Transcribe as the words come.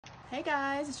Hey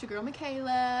guys, it's your girl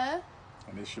Michaela.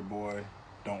 And it's your boy,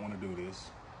 Don't Want to Do This.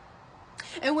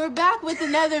 And we're back with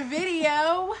another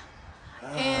video.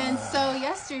 And so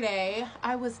yesterday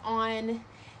I was on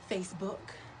Facebook,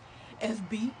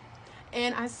 FB,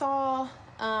 and I saw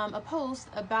a post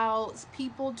about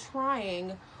people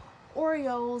trying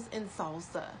Oreos and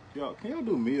salsa. Y'all, can y'all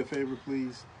do me a favor,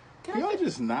 please? Can y'all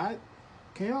just not?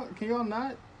 Can y'all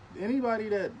not? Anybody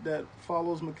that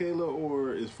follows Michaela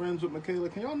or is friends with Michaela,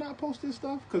 can y'all not post this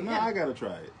stuff? Because now I gotta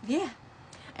try it. Yeah.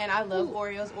 And I love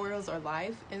Oreos. Oreos are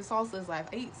life, and salsa is life.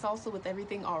 I eat salsa with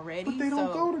everything already. But they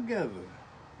don't go together.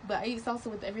 But I eat salsa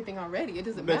with everything already. It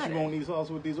doesn't I bet matter. you won't eat salsa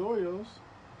with these Oreos.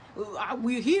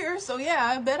 We're here, so yeah,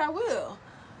 I bet I will.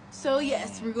 So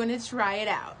yes, we're going to try it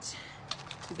out.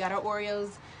 We got our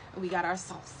Oreos, and we got our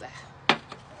salsa.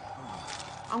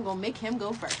 I'm going to make him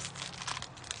go first.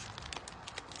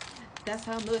 That's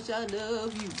how much I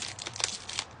love you.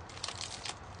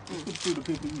 You put through the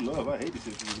people you love. I hate to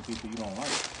sit through the people you don't like.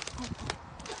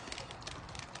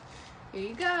 Here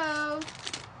you go.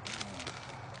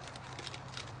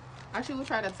 Actually, we'll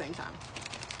try it at the same time.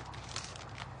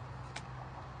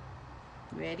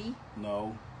 Ready?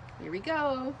 No. Here we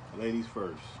go. Ladies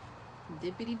first.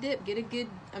 Dippity dip. Get a good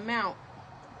amount.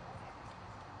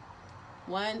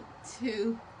 1,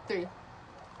 2, 3.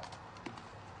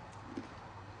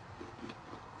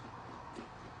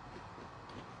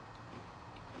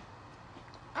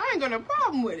 I ain't got no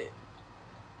problem with it.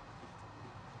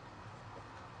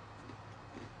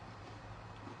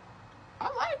 I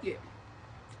like it.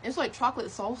 It's like chocolate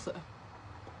salsa.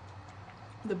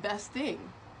 The best thing.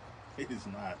 It is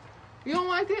not. You don't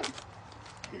like it?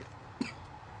 Here.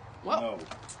 Well, No.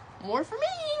 more for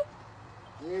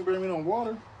me. You ain't bring me no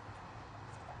water.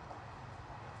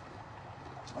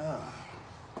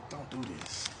 Don't do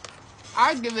this.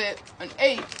 I give it an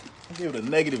 8. I give it a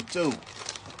 -2.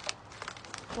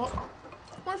 Well,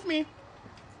 more for me.